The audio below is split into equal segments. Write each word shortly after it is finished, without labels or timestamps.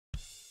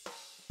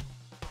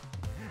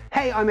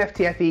Hey, I'm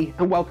FTFE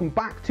and welcome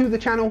back to the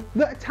channel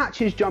that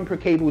attaches jumper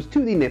cables to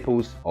the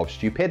nipples of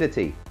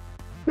stupidity.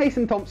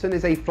 Nathan Thompson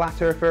is a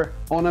flat earther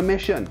on a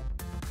mission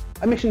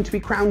to be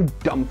crowned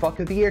Dumbfuck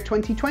of the Year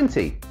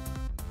 2020.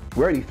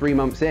 We're only 3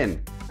 months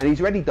in and he's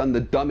already done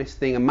the dumbest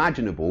thing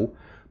imaginable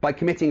by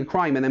committing a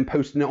crime and then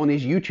posting it on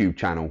his YouTube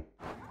channel.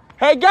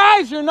 Hey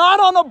guys, you're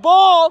not on a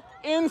ball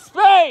in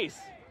space.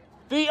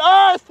 The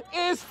Earth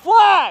is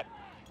flat.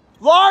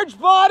 Large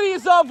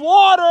bodies of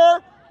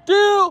water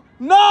do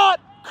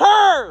not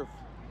curve.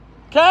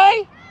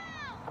 Okay?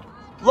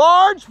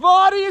 Large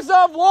bodies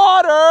of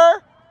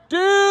water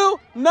do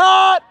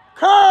not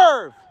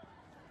curve.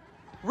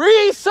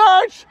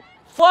 Research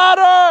flat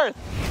Earth.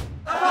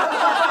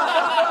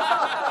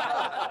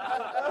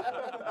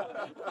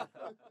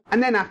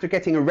 And then after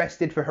getting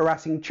arrested for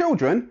harassing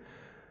children,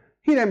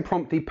 he then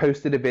promptly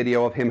posted a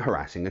video of him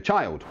harassing a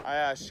child.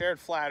 I shared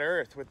flat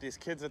Earth with these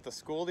kids at the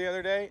school the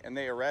other day, and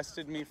they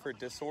arrested me for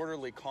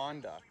disorderly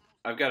conduct.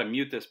 I've got to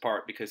mute this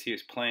part because he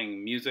is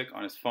playing music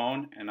on his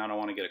phone, and I don't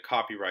want to get a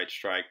copyright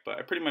strike, but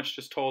I pretty much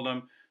just told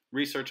him,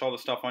 research all the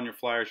stuff on your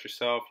flyers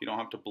yourself. You don't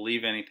have to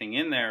believe anything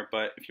in there,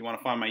 but if you want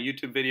to find my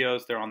YouTube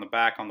videos, they're on the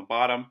back, on the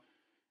bottom,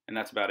 and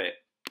that's about it.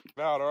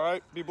 All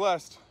right, be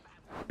blessed.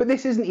 But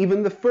this isn't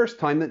even the first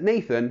time that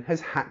Nathan has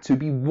had to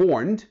be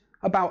warned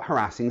about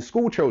harassing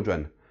school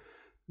children.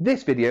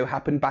 This video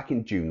happened back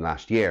in June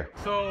last year.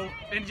 So,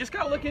 and you just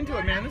gotta look into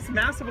it, man. This is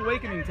massive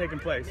awakening taking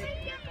place.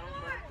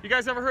 You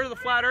guys ever heard of the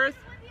flat Earth?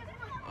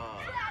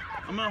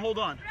 I'm gonna hold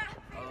on.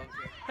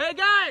 Hey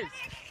guys,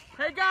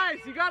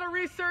 you gotta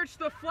research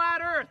the flat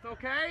Earth,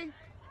 okay?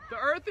 The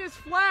Earth is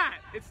flat.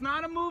 It's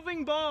not a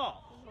moving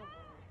ball.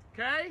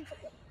 Okay?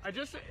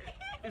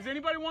 Does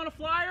anybody want a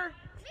flyer?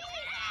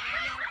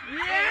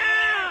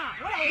 Yeah!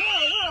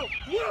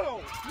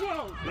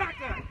 Whoa! Back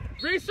up!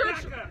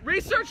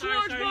 Research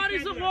large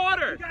bodies of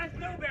water.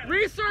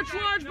 Research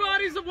large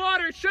bodies of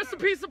water. It's just a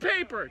piece of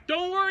paper.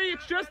 Don't worry,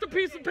 it's just a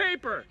piece of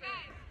paper.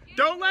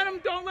 Don't let them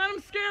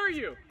scare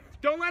you.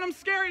 Don't let them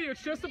scare you.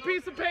 It's just a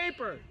piece of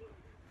paper.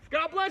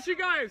 God bless you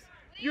guys.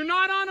 You're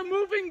not on a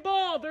moving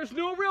ball. There's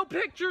no real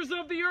pictures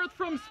of the Earth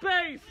from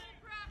space.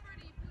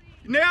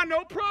 Now,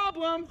 no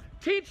problem.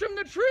 Teach them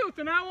the truth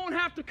and I won't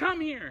have to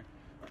come here.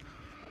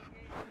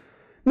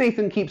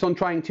 Nathan keeps on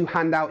trying to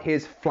hand out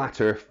his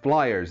flat Earth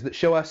flyers that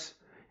show us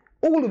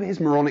all of his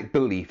moronic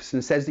beliefs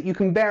and says that you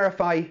can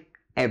verify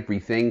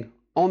everything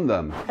on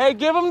them. Hey,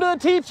 give them to the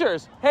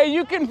teachers. Hey,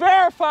 you can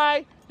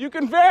verify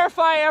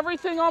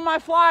everything on my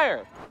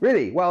flyer.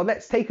 Really? Well,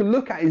 let's take a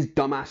look at his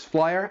dumbass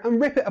flyer and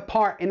rip it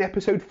apart in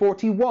episode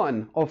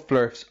 41 of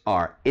Flerfs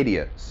Are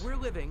Idiots. We're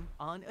living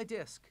on a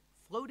disk,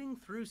 floating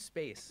through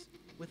space,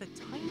 with a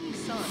tiny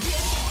sun.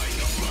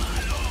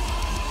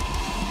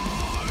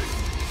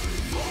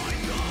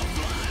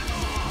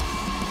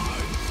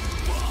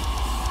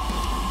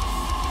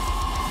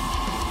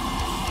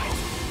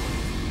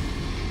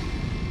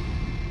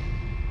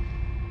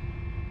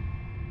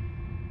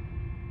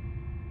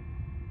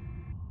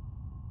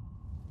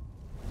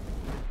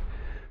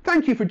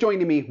 Thank you for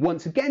joining me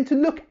once again to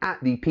look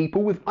at the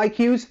people with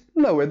IQs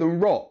lower than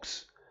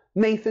rocks.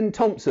 Nathan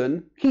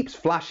Thompson keeps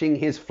flashing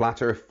his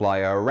flat Earth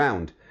flyer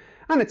around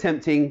and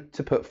attempting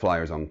to put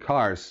flyers on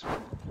cars.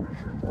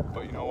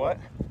 But you know what?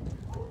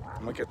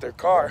 I'm gonna get their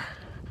car.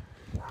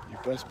 You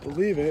best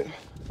believe it.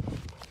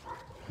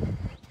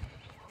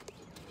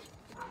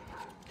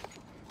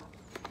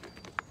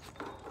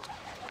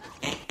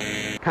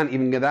 Can't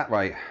even get that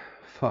right.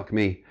 Fuck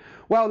me.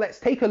 Well, let's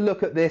take a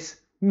look at this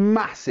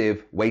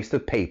massive waste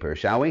of paper,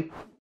 shall we?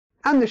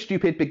 And the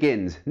stupid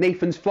begins.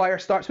 Nathan's flyer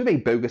starts with a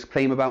bogus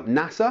claim about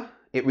NASA.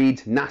 It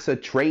reads, NASA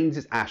trains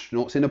its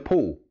astronauts in a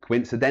pool.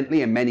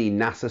 Coincidentally, in many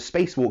NASA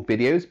spacewalk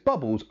videos,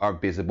 bubbles are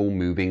visible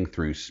moving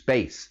through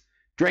space.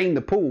 Drain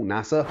the pool,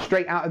 NASA,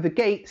 straight out of the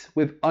gates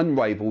with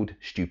unrivaled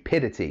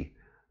stupidity.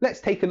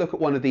 Let's take a look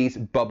at one of these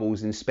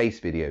bubbles in space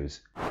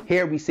videos.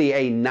 Here we see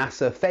a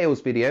NASA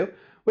fails video,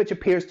 which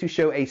appears to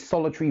show a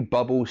solitary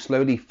bubble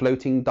slowly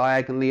floating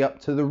diagonally up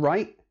to the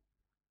right.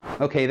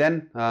 Okay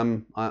then,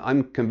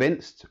 I'm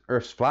convinced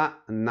Earth's flat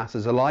and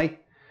NASA's a lie.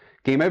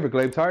 Game over,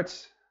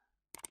 Globetards.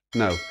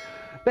 No.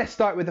 Let's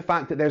start with the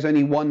fact that there's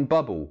only one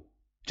bubble.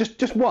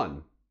 Just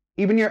one.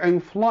 Even your own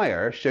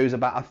flyer shows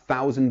about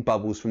 1,000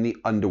 bubbles from the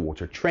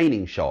underwater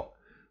training shot.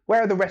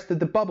 Where are the rest of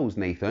the bubbles,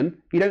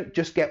 Nathan? You don't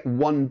just get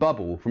one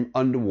bubble from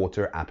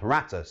underwater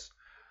apparatus.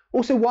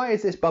 Also, why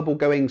is this bubble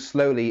going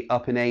slowly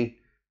up in a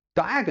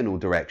diagonal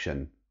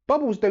direction?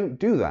 Bubbles don't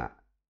do that.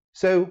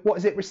 So what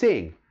is it we're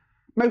seeing?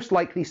 Most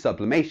likely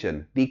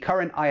sublimation. The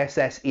current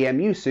ISS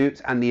EMU suits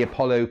and the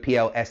Apollo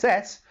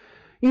PLSS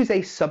use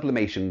a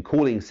sublimation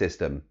cooling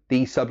system.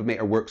 The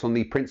sublimator works on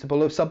the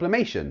principle of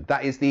sublimation.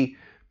 That is the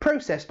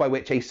process by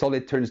which a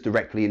solid turns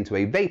directly into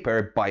a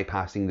vapor,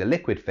 bypassing the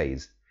liquid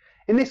phase.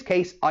 In this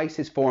case, ice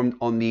is formed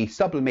on the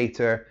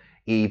sublimator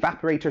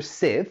evaporator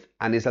sieve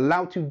and is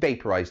allowed to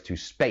vaporize to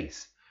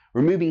space,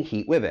 removing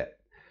heat with it.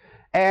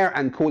 Air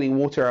and cooling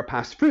water are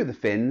passed through the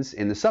fins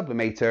in the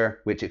sublimator,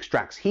 which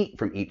extracts heat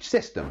from each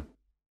system.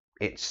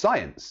 It's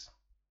science.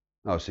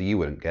 Oh, so you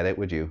wouldn't get it,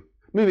 would you?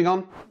 Moving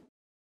on.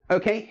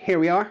 Okay, here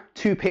we are.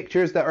 Two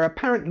pictures that are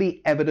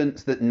apparently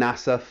evidence that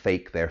NASA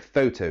fake their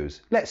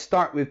photos. Let's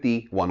start with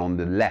the one on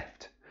the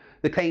left.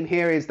 The claim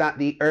here is that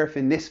the Earth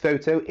in this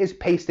photo is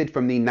pasted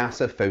from the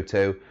NASA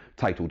photo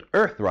titled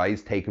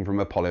Earthrise taken from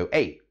Apollo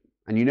 8.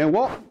 And you know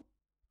what?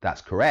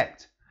 That's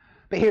correct.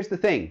 But here's the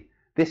thing.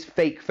 This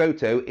fake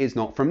photo is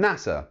not from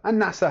NASA,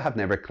 and NASA have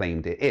never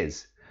claimed it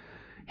is.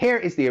 Here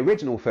is the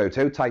original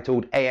photo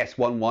titled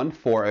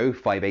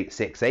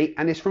AS11405868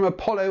 and is from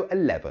Apollo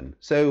 11.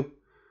 So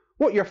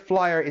what your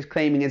flyer is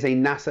claiming is a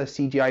NASA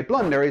CGI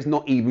blunder is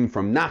not even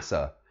from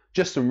NASA.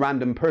 Just some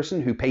random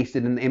person who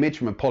pasted an image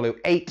from Apollo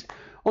 8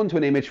 onto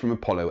an image from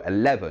Apollo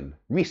 11.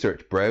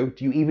 Research, bro.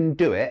 Do you even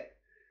do it?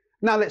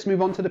 Now let's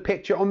move on to the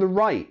picture on the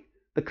right.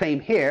 The claim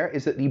here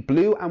is that the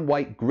blue and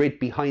white grid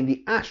behind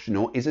the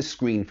astronaut is a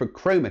screen for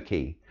chroma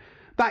key.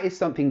 That is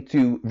something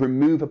to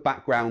remove a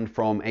background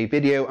from a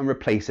video and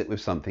replace it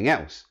with something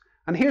else.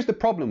 And here's the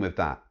problem with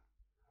that.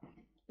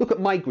 Look at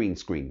my green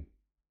screen.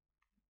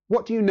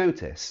 What do you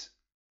notice?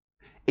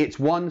 It's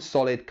one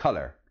solid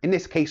colour. In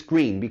this case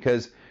green,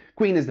 because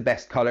green is the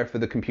best colour for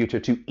the computer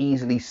to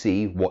easily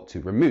see what to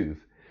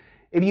remove.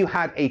 If you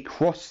had a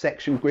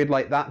cross-section grid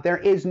like that, there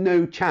is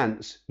no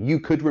chance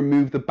you could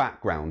remove the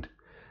background.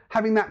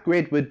 Having that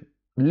grid would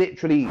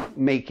literally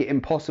make it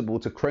impossible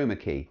to chroma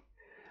key.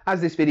 As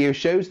this video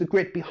shows, the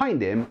grid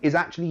behind him is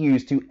actually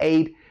used to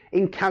aid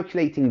in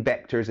calculating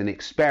vectors in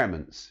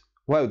experiments.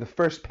 Whoa, the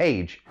first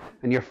page,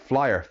 and your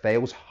flyer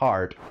fails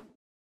hard.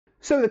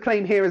 So the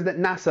claim here is that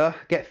NASA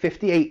get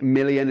 58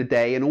 million a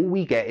day and all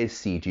we get is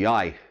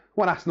CGI.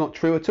 Well, that's not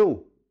true at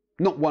all.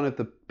 Not one of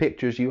the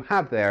pictures you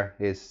have there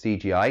is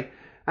CGI,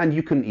 and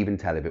you couldn't even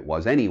tell if it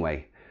was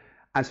anyway.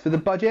 As for the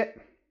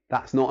budget,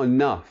 that's not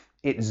enough.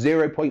 It's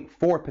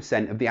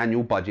 0.4% of the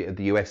annual budget of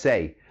the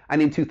USA.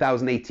 And in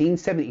 2018,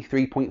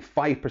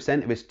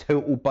 73.5% of its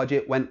total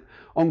budget went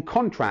on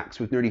contracts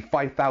with nearly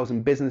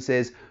 5,000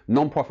 businesses,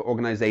 non-profit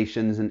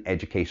organizations, and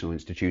educational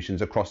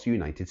institutions across the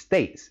United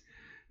States.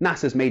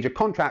 NASA's major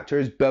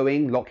contractors,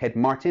 Boeing, Lockheed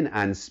Martin,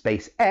 and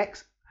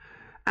SpaceX,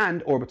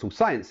 and Orbital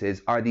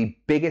Sciences are the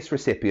biggest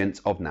recipients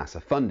of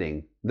NASA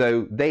funding,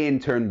 though they in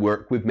turn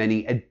work with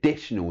many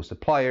additional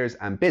suppliers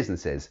and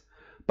businesses.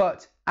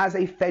 But as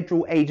a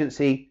federal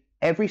agency,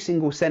 every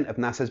single cent of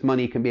NASA's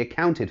money can be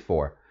accounted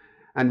for.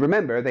 And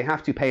remember, they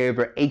have to pay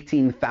over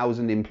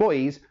 18,000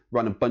 employees,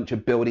 run a bunch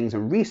of buildings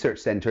and research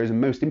centers, and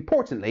most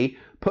importantly,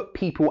 put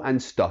people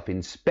and stuff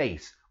in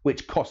space,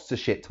 which costs a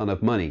shit ton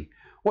of money.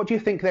 What do you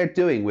think they're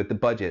doing with the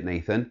budget,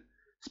 Nathan?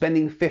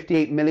 Spending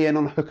 58 million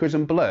on hookers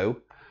and blow?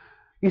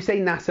 You say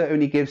NASA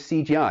only gives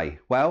CGI.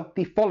 Well,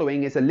 the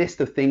following is a list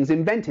of things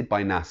invented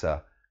by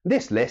NASA.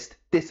 This list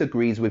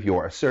disagrees with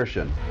your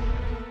assertion.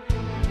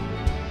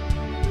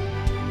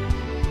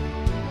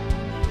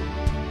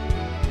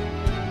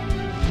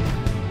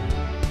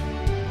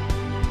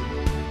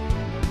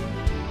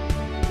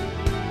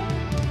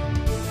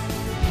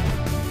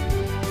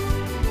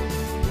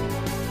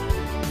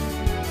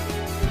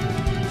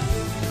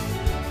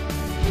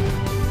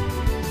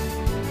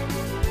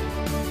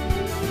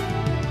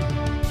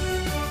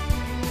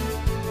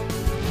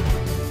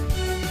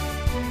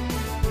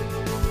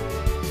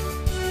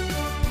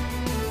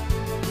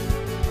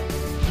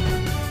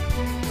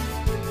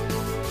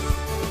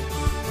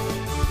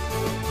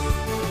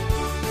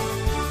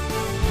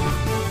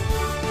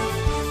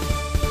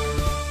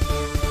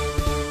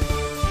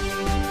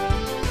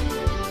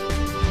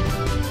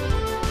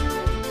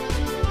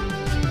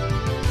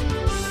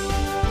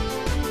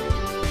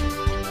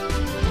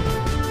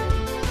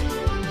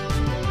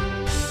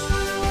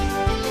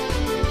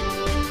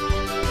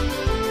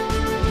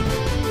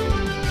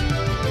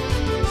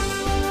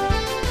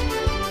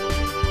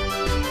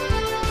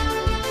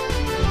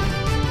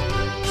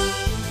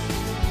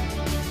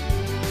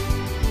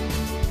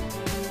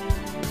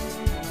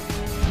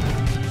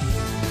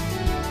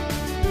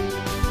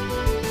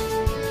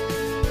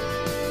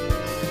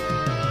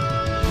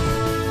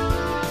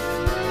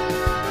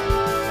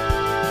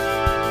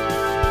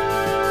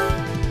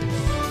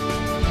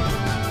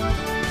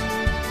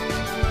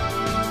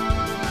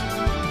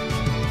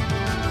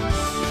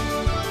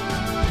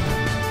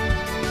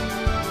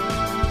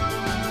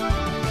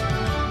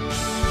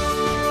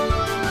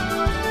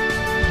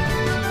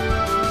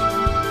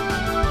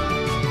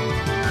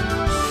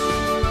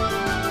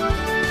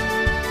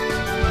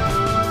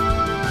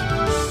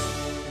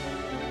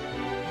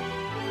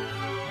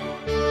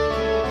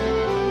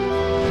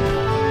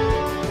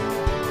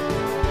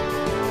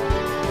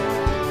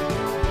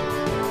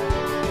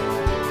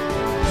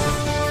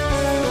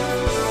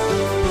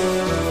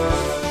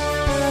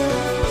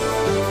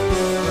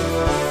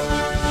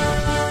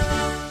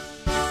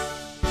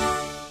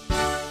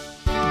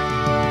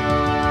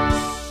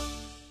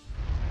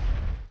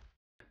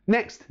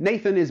 Next,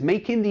 Nathan is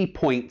making the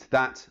point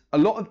that a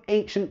lot of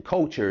ancient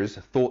cultures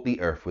thought the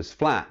Earth was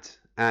flat,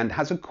 and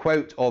has a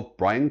quote of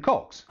Brian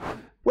Cox.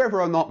 Whether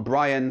or not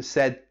Brian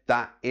said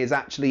that is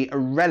actually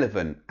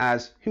irrelevant,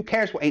 as who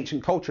cares what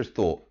ancient cultures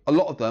thought? A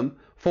lot of them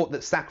thought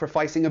that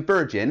sacrificing a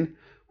virgin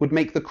would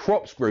make the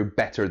crops grow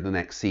better the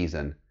next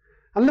season.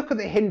 And look at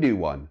the Hindu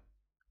one.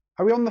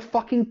 Are we on the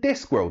fucking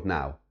Discworld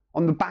now?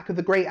 On the back of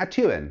the Great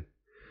Atuan?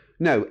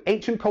 No,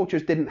 ancient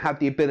cultures didn't have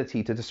the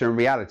ability to discern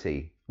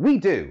reality. We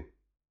do.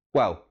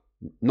 Well,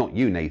 not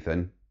you,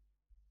 Nathan.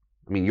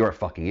 I mean, you're a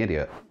fucking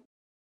idiot.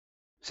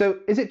 So,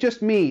 is it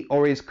just me,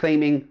 or is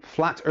claiming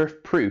flat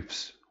earth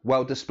proofs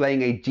while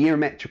displaying a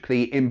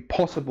geometrically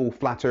impossible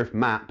flat earth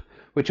map,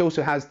 which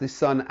also has the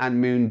sun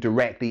and moon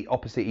directly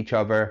opposite each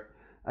other,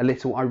 a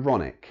little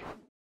ironic?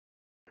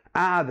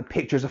 Ah, the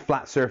pictures of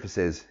flat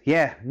surfaces.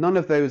 Yeah, none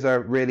of those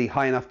are really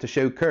high enough to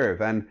show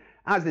curve, and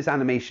as this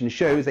animation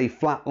shows, a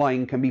flat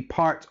line can be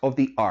part of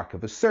the arc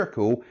of a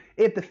circle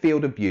if the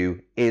field of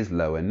view is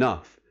low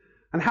enough.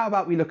 And how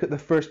about we look at the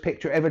first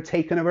picture ever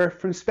taken of Earth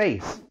from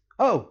space?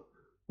 Oh,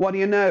 what do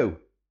you know?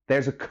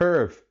 There's a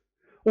curve.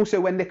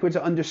 Also, when liquids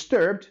are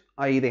undisturbed,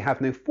 i.e. they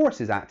have no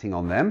forces acting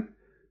on them,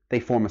 they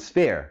form a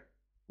sphere.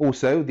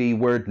 Also, the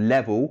word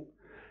level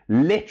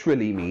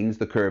literally means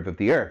the curve of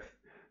the Earth.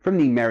 From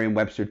the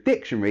Merriam-Webster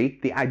dictionary,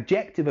 the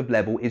adjective of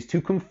level is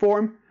to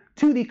conform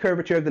to the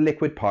curvature of the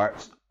liquid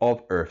parts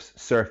of Earth's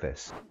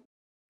surface.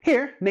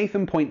 Here,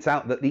 Nathan points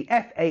out that the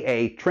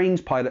FAA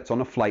trains pilots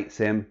on a flight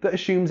sim that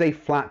assumes a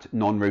flat,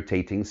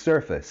 non-rotating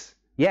surface.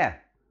 Yeah,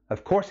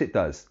 of course it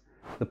does.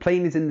 The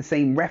plane is in the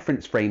same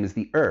reference frame as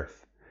the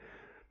Earth.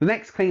 The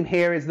next claim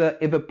here is that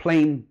if a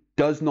plane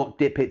does not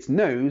dip its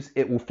nose,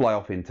 it will fly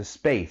off into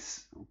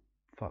space. Oh,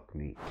 fuck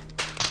me.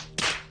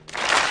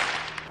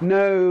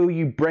 No,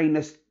 you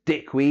brainless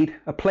dickweed.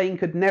 A plane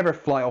could never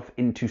fly off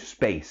into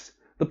space.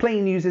 The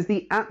plane uses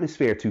the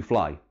atmosphere to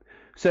fly.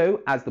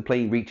 So, as the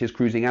plane reaches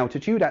cruising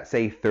altitude at,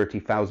 say,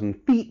 30,000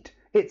 feet,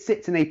 it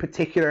sits in a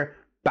particular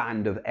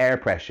band of air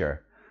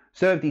pressure.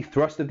 So if the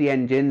thrust of the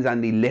engines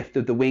and the lift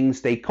of the wings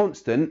stay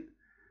constant,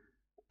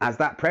 as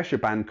that pressure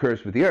band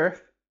curves with the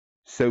Earth,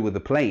 so will the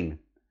plane.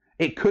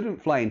 It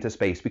couldn't fly into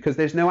space because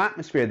there's no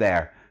atmosphere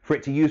there for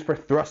it to use for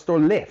thrust or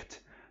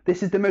lift.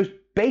 This is the most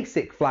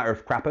basic flat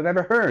Earth crap I've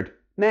ever heard.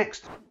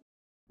 Next.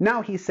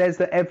 Now he says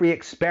that every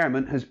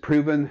experiment has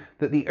proven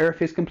that the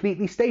Earth is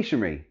completely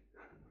stationary.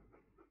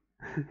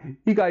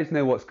 You guys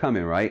know what's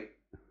coming, right?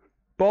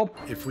 Bob?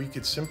 If we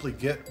could simply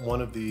get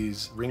one of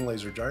these ring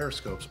laser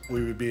gyroscopes,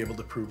 we would be able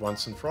to prove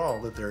once and for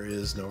all that there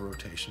is no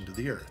rotation to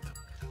the Earth.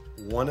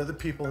 One of the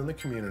people in the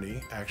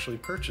community actually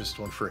purchased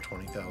one for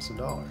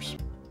 $20,000.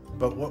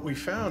 But what we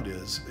found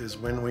is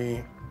when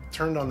we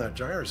turned on that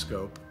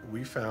gyroscope,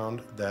 we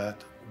found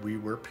that we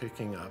were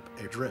picking up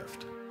a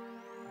drift,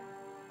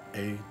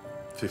 a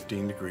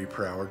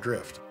 15-degree-per-hour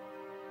drift.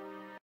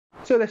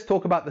 So let's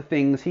talk about the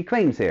things he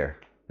claims here.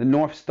 The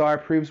North Star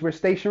proves we're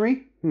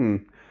stationary?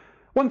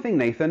 One thing,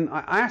 Nathan,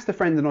 I asked a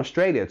friend in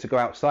Australia to go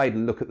outside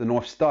and look at the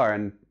North Star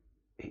and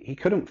he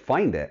couldn't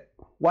find it.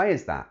 Why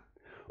is that?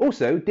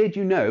 Also, did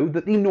you know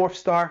that the North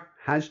Star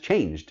has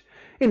changed?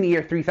 In the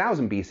year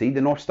 3000 BC,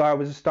 the North Star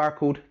was a star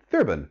called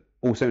Thurbon,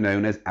 also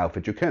known as Alpha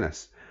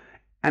Draconis.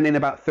 And in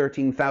about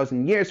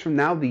 13,000 years from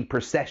now, the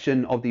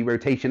precession of the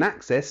rotation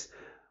axis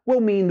will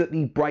mean that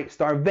the bright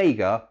star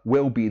Vega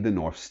will be the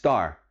North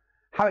Star.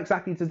 How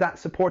exactly does that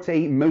support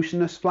a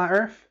motionless flat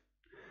Earth?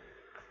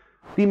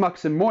 The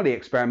Mux and Morley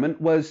experiment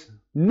was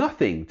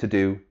nothing to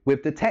do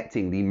with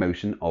detecting the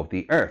motion of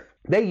the Earth.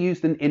 They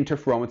used an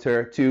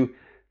interferometer to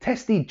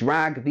test the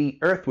drag the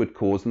Earth would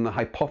cause on the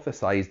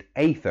hypothesized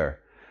aether.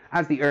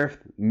 As the Earth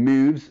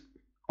moves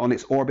on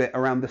its orbit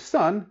around the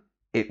Sun,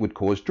 it would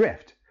cause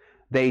drift.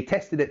 They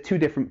tested at 2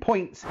 different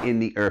points in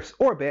the Earth's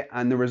orbit,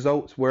 and the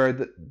results were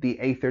that the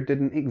aether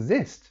didn't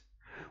exist,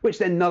 which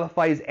then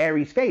nullifies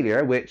Airy's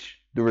failure, which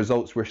the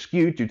results were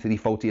skewed due to the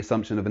faulty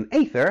assumption of an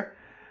aether.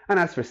 And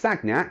as for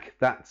Sagnac,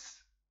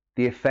 that's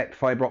the effect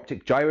fiber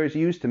optic gyros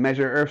used to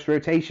measure Earth's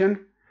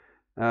rotation.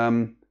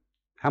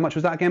 How much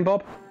was that again,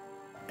 Bob?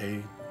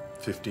 A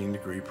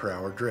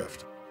 15-degree-per-hour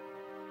drift.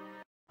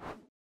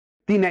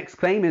 The next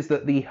claim is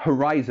that the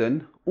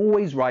horizon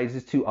always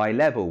rises to eye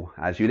level,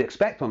 as you'd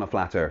expect on a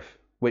flat Earth,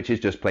 which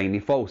is just plainly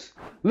false.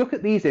 Look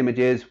at these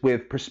images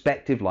with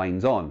perspective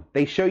lines on.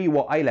 They show you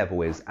what eye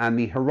level is, and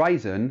the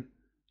horizon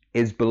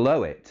is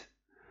below it.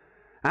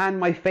 And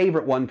my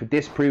favourite one for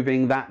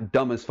disproving that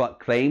dumb as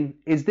fuck claim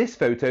is this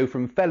photo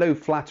from fellow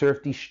flat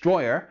Earth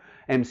destroyer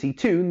MC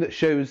Toon that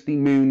shows the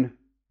moon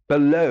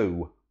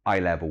below eye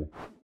level.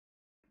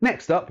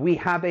 Next up, we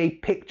have a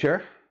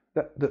picture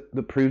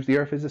that proves the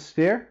Earth is a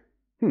sphere.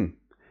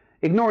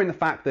 Ignoring the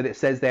fact that it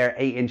says there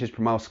 8 inches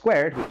per mile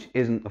squared, which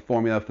isn't the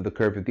formula for the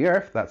curve of the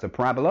Earth, that's a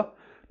parabola,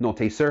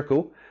 not a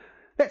circle.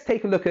 Let's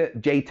take a look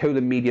at J.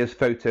 Tolan Media's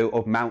photo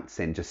of Mount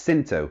San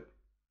Jacinto.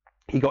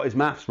 He got his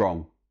maths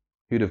wrong.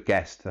 Who'd have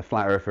guessed a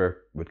flat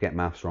earther would get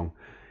maths wrong?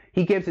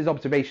 He gives his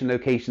observation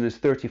location as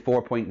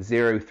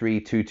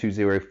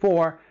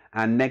 34.032204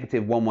 and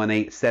negative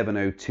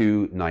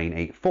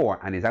 118702984,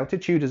 and his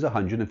altitude is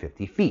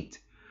 150 feet.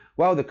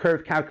 While the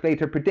curve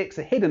calculator predicts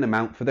a hidden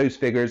amount for those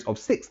figures of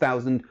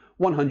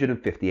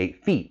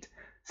 6,158 feet.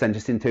 San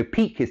Jacinto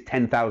Peak is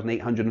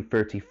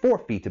 10,834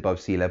 feet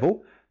above sea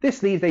level.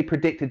 This leaves a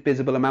predicted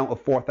visible amount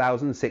of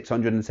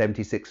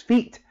 4,676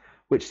 feet,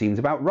 which seems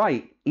about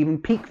right.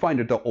 Even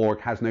peakfinder.org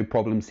has no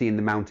problem seeing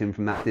the mountain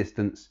from that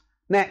distance.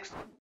 Next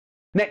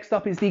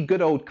up is the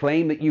good old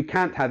claim that you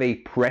can't have a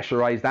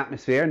pressurized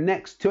atmosphere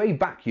next to a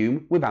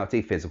vacuum without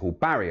a physical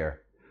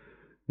barrier.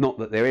 Not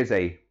that there is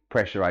a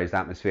pressurized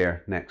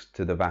atmosphere next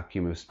to the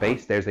vacuum of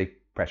space, there's a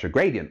pressure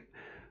gradient.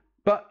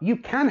 But you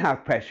can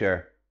have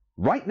pressure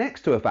right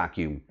next to a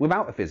vacuum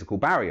without a physical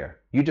barrier.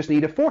 You just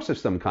need a force of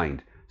some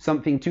kind,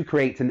 something to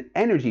create an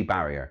energy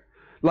barrier.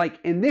 Like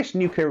in this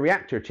nuclear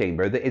reactor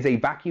chamber that is a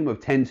vacuum of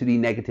 10 to the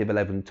negative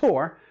 11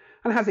 torr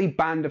and has a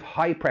band of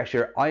high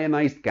pressure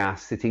ionized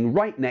gas sitting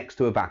right next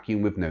to a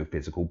vacuum with no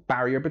physical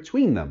barrier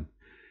between them.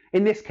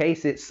 In this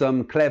case, it's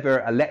some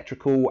clever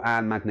electrical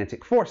and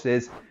magnetic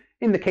forces.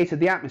 In the case of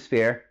the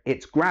atmosphere,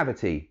 it's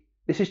gravity.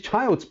 This is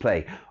child's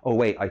play. Oh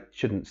wait, I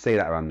shouldn't say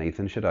that around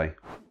Nathan, should I?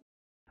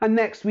 And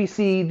next we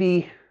see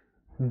the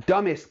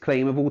dumbest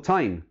claim of all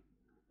time.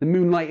 The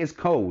moonlight is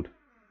cold.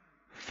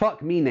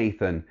 Fuck me,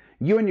 Nathan.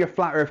 You and your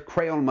flat earth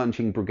crayon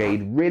munching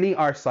brigade really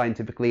are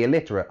scientifically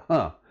illiterate,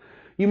 huh?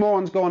 You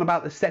morons go on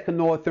about the second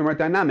law of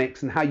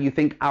thermodynamics and how you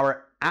think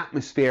our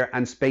atmosphere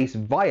and space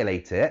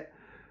violate it,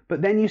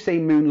 but then you say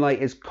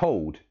moonlight is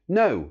cold.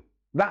 No,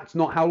 that's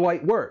not how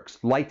light works.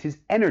 Light is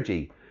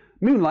energy.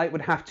 Moonlight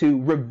would have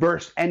to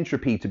reverse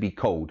entropy to be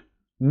cold.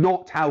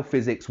 Not how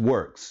physics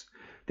works.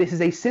 This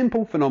is a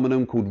simple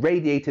phenomenon called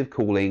radiative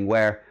cooling,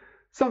 where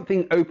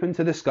something open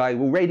to the sky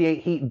will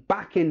radiate heat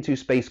back into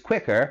space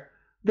quicker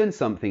than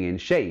something in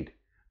shade.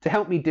 To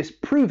help me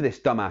disprove this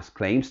dumbass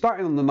claim,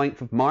 starting on the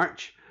 9th of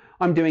March,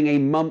 I'm doing a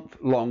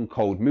month-long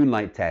cold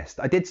moonlight test.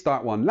 I did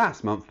start one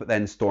last month, but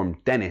then Storm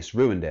Dennis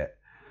ruined it.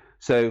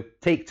 So,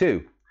 take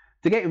 2.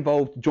 To get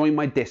involved, join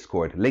my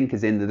Discord. Link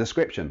is in the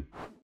description.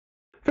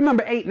 For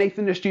number 8,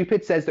 Nathan the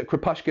Stupid says that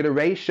crepuscular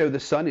rays show the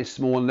sun is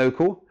small and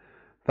local.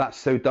 That's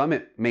so dumb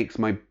it makes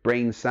my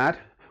brain sad.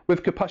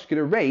 With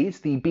crepuscular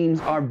rays, the beams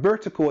are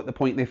vertical at the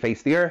point they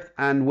face the Earth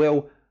and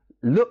will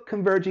look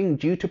converging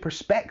due to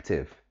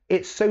perspective.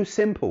 It's so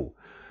simple.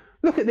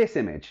 Look at this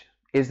image.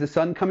 Is the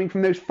sun coming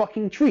from those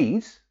fucking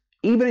trees?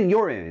 Even in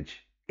your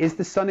image, is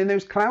the sun in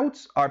those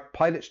clouds? Are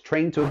pilots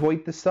trained to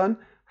avoid the sun?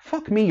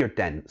 Fuck me, you're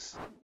dense.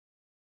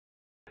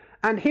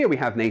 And here we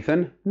have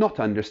Nathan not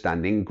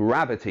understanding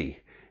gravity.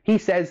 He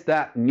says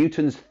that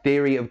Newton's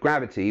theory of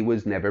gravity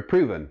was never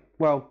proven.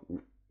 Well,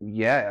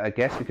 yeah, I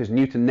guess because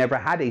Newton never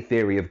had a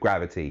theory of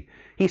gravity.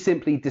 He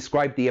simply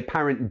described the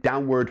apparent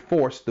downward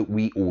force that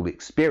we all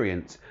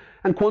experience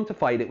and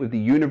quantified it with the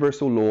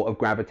universal law of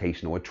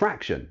gravitational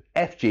attraction.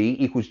 Fg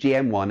equals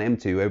gm1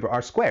 m2 over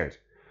r squared.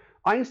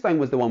 Einstein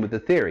was the one with the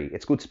theory.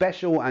 It's called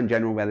special and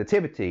general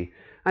relativity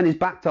and is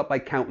backed up by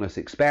countless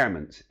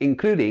experiments,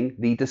 including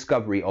the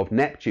discovery of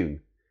Neptune.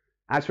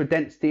 As for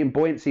density and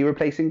buoyancy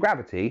replacing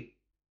gravity,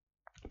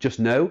 just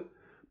know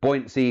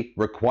buoyancy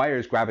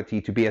requires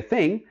gravity to be a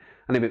thing,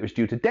 and if it was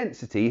due to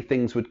density,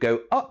 things would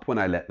go up when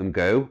I let them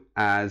go,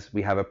 as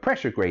we have a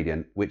pressure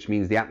gradient, which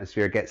means the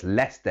atmosphere gets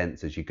less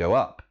dense as you go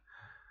up.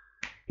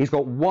 He's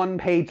got 1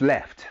 page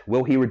left.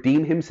 Will he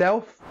redeem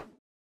himself?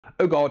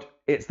 Oh god,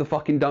 it's the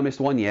fucking dumbest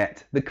one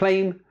yet. The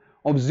claim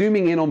of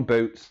zooming in on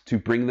boats to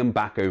bring them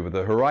back over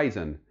the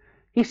horizon.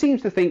 He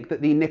seems to think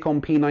that the Nikon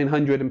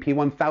P900 and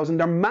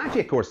P1000 are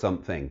magic or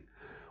something.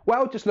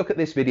 Well, just look at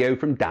this video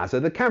from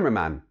Dazza the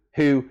cameraman,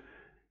 who,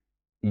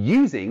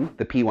 using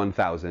the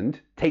P1000,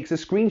 takes a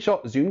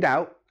screenshot zoomed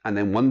out and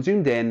then one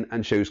zoomed in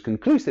and shows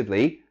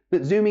conclusively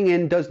that zooming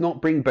in does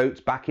not bring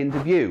boats back into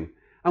view.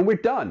 And we're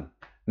done.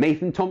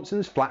 Nathan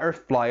Thompson's Flat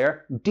Earth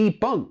Flyer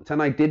debunked,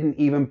 and I didn't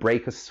even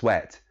break a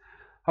sweat.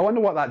 I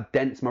wonder what that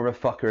dense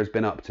motherfucker has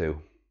been up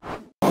to.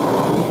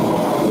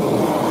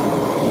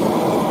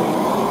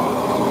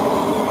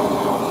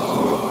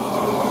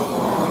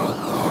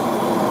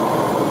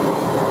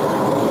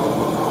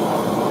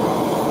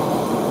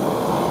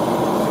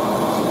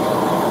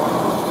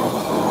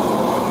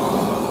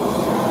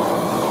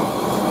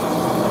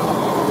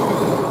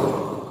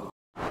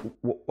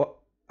 What?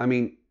 I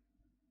mean,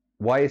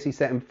 why is he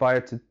setting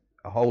fire to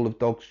a hole of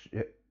dog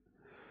shit?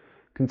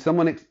 Can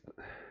someone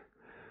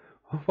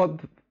what?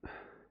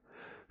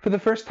 For the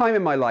first time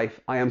in my life,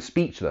 I am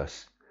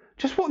speechless.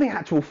 Just what the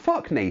actual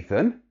fuck,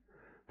 Nathan?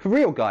 For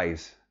real,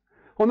 guys.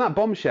 On that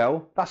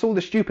bombshell, that's all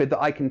the stupid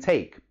that I can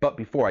take. But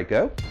before I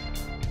go,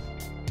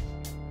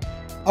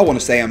 I want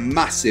to say a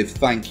massive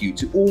thank you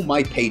to all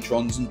my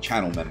patrons and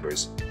channel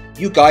members.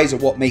 You guys are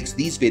what makes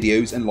these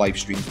videos and live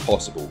streams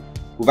possible.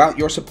 Without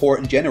your support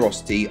and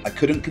generosity, I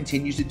couldn't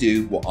continue to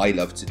do what I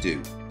love to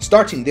do.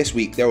 Starting this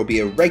week, there will be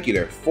a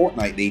regular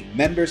fortnightly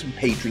members and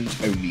patrons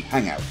only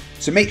hangout.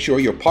 So make sure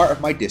you're part of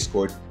my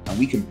Discord and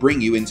we can bring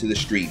you into the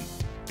stream.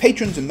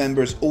 Patrons and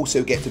members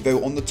also get to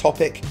vote on the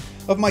topic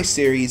of my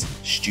series,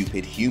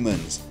 Stupid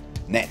Humans.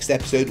 Next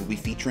episode will be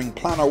featuring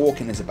Planar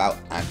Walking is about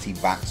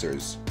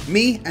anti-vaxxers.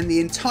 Me and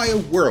the entire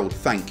world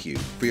thank you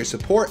for your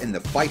support in the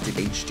fight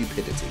against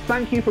stupidity.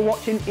 thank you for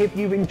watching. If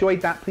you've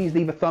enjoyed that, please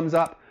leave a thumbs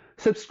up.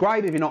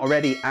 Subscribe if you're not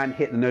already and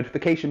hit the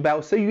notification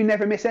bell so you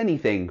never miss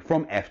anything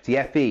from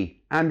FTFE.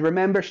 And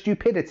remember,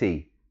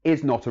 stupidity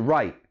is not a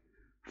right.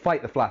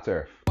 Fight the flat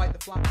earth. Fight the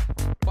flat,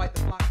 fight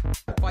the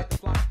flat, fight the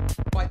flat,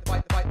 fight the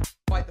flat,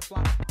 fight the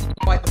flat,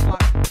 fight the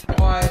flat, fight the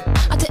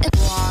flat,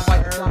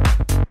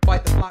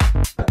 fight the flat,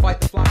 fight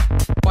the flat,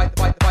 fight the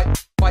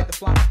flat, fight the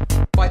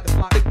flat, fight the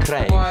flat, fight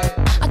the flat,